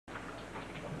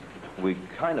We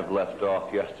kind of left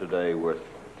off yesterday with,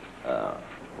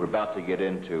 we're about to get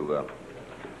into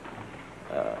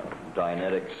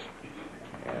Dianetics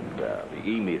and the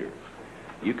E-meter.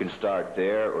 You can start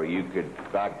there, or you could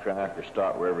backtrack or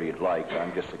start wherever you'd like.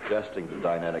 I'm just suggesting the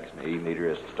Dianetics and the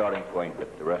E-meter as a starting point,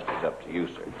 but the rest is up to you,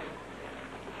 sir.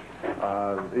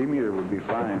 The E-meter would be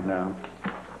fine.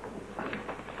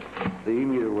 The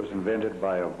E-meter was invented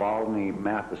by a Volney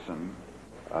Matheson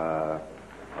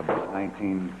about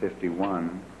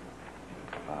 1951.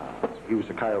 He was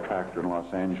a chiropractor in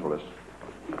Los Angeles,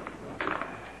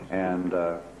 and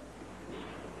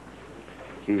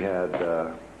he had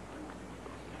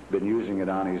been using it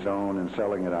on his own and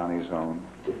selling it on his own,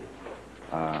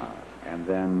 and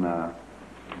then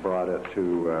brought it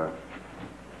to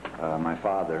my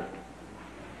father,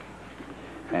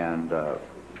 and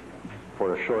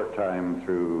for a short time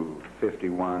through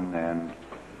 51 and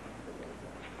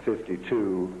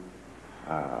 52,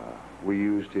 we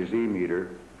used his E-meter,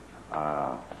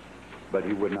 but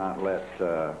he would not let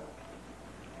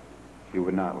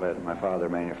my father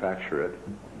manufacture it,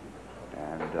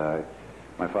 and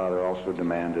my father also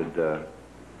demanded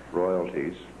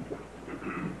royalties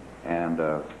and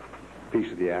a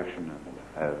piece of the action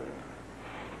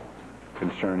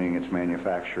concerning its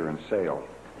manufacture and sale.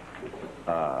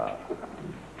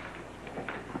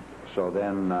 So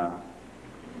then,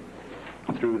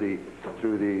 through the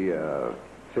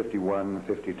 51,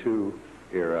 52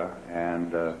 era,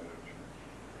 and I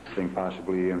think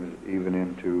possibly even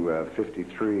into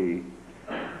 53,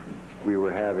 we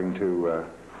were having to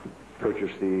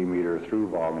purchase the E-meter through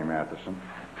Volney Matheson.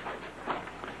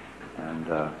 And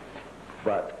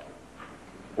but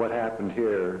what happened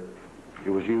here, it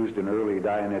was used in early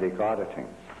Dianetic auditing,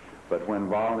 but when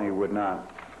Volney would not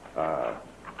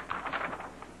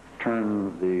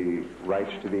turn the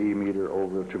rights to the E-meter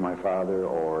over to my father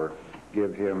or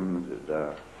give him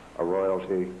a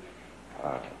royalty,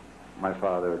 my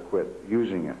father quit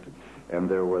using it. And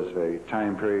there was a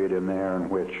time period in there in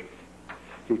which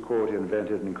he, quote,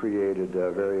 invented and created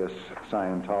various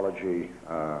Scientology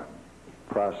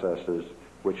processes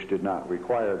which did not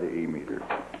require the E-meter.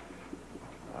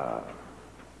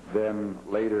 Then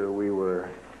later we were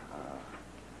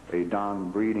a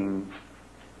Don breeding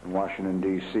in Washington,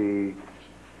 D.C.,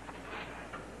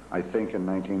 I think in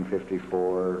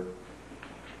 1954,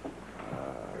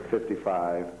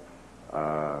 55,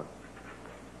 a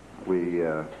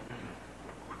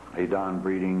Don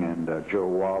breeding and Joe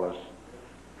Wallace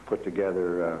put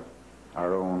together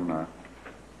our own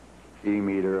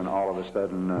E-meter, and all of a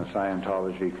sudden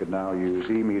Scientology could now use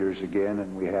E-meters again,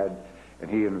 and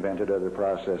he invented other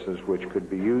processes which could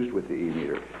be used with the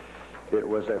E-meter. It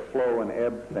was a flow and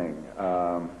ebb thing.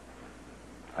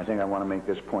 I think I want to make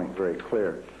this point very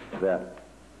clear, that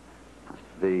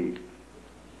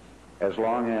as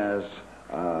long as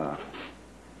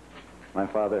my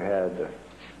father had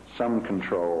some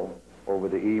control over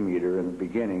the E-meter in the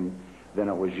beginning, then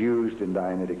it was used in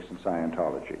Dianetics and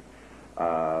Scientology.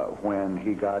 When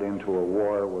he got into a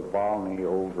war with Volney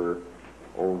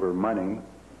over money,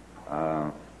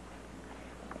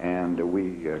 and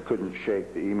we couldn't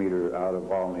shake the E-meter out of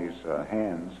Volney's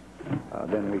hands,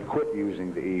 then we quit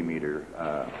using the E-meter,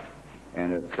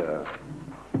 and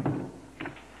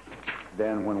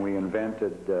then when we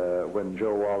invented, when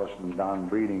Joe Wallace and Don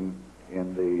Breeding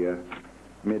in the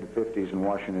mid-50s in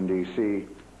Washington, D.C.,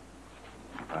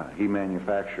 he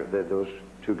manufactured, those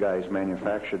two guys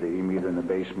manufactured the E-meter in the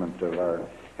basement of our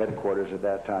headquarters at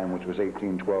that time, which was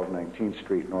 1812 19th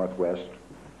Street Northwest.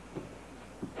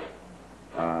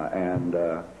 And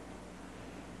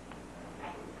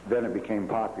then it became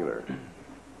popular.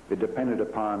 It depended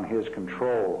upon his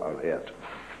control of it,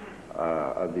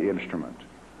 of the instrument.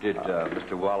 Did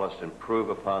Mr. Wallace improve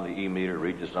upon the E-meter,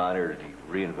 redesign it, or did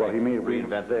he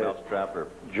reinvent the mousetrap?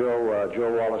 Joe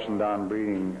Wallace and Don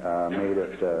Breeding made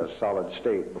it solid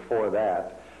state. Before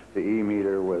that, the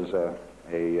E-meter was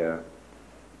a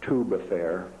tube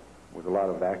affair with a lot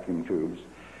of vacuum tubes,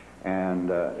 and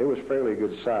it was fairly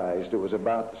good sized. It was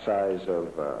about the size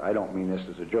of, I don't mean this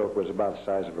as a joke, it was about the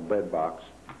size of a bread box.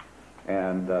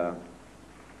 And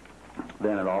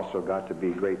then it also got to be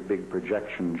great big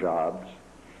projection jobs.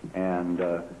 And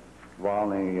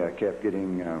Volney kept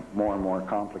getting more and more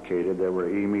complicated. There were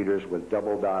E-meters with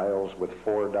double dials, with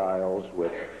 4 dials,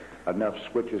 with enough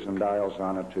switches and dials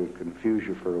on it to confuse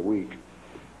you for a week.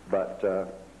 But,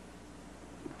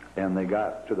 and they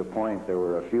got to the point, there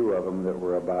were a few of them that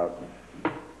were about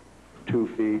 2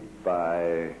 feet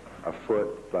by a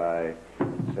foot by,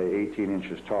 say, 18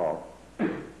 inches tall.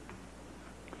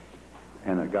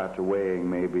 And it got to weighing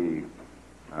maybe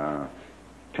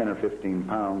 10 or 15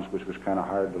 pounds, which was kind of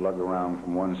hard to lug around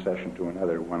from one session to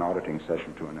another, one auditing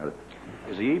session to another.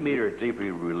 Is the E-meter a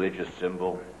deeply religious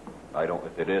symbol?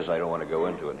 If it is, I don't want to go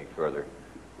into it any further.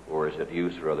 Or is it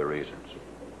used for other reasons?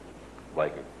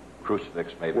 Like a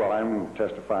crucifix, maybe? Well, I'm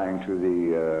testifying to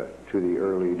the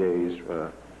early days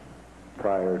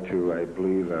prior to, I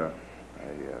believe, a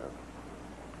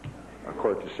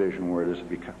court decision where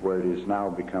it is now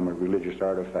become a religious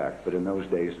artifact. But in those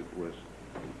days,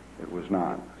 it was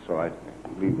not. So I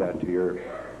leave that to your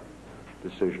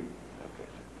decision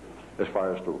as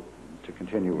far as to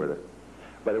continue with it.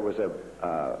 But it was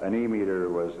an E-meter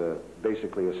was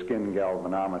basically a skin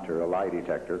galvanometer, a lie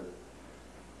detector.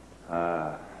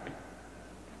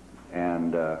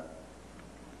 And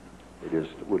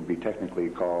it would be technically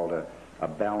called a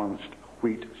balanced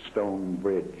wheat stone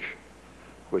bridge,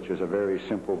 which is a very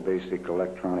simple, basic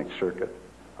electronic circuit.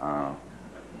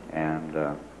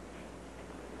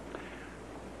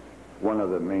 One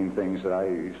of the main things that I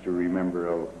used to remember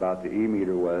about the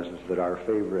E-meter was that our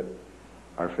favorite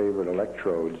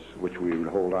electrodes, which we would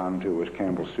hold on to, was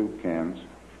Campbell soup cans,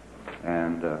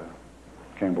 and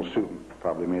Campbell Soup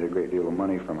probably made a great deal of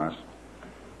money from us.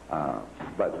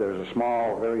 But there's a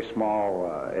small, very small,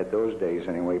 at those days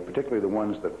anyway, particularly the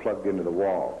ones that plugged into the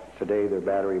wall. Today they're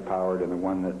battery powered, and the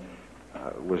one that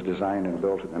was designed and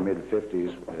built in the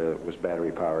mid-50s was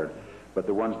battery powered. But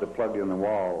the ones that plugged in the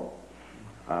wall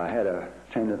had a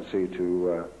tendency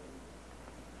to,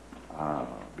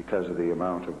 because of the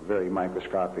amount of very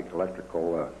microscopic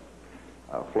electrical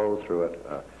flow through it,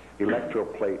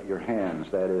 electroplate your hands.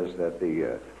 That is, that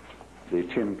the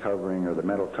tin covering or the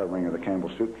metal covering of the Campbell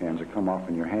soup cans would come off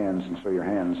in your hands, and so your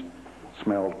hands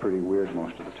smelled pretty weird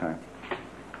most of the time.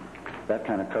 That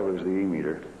kind of covers the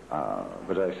E-meter.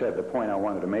 But as I said, the point I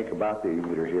wanted to make about the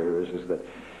E-meter here is that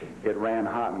it ran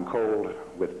hot and cold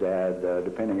with Dad,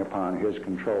 depending upon his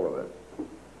control of it.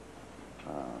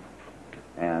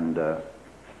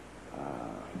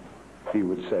 He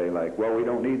would say, like, well, we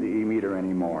don't need the E-meter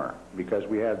anymore because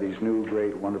we have these new,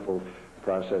 great, wonderful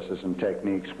processes and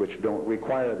techniques which don't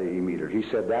require the E-meter. He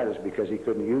said that is because he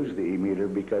couldn't use the E-meter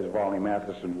because Volney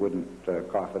Matheson wouldn't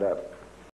cough it up.